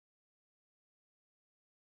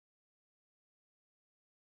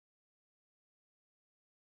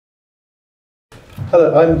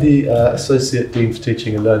Hello, I'm the Associate Dean for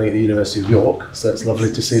Teaching and Learning at the University of York, so it's lovely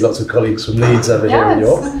to see lots of colleagues from Leeds over here in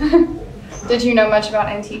York. Did you know much about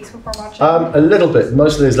antiques before watching? A little bit,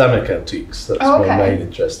 mostly Islamic antiques. That's okay. my main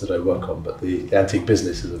interest that I work on, but the antique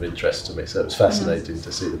business is of interest to me, so it was fascinating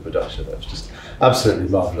to see the production. It was just absolutely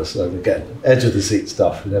marvellous. So again, edge of the seat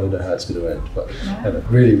stuff, you never know how it's going to end, but I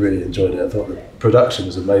really, really enjoyed it. I thought the production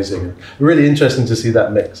was amazing, and really interesting to see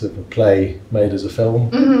that mix of a play made as a film.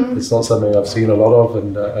 It's not something I've seen a lot of,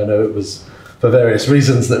 and I know it was for various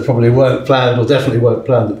reasons that probably weren't planned, or definitely weren't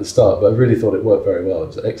planned at the start, but I really thought it worked very well. It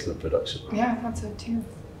was an excellent production. Yeah, I thought so too.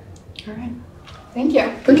 All right. Thank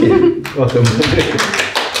you. Thank you. Welcome.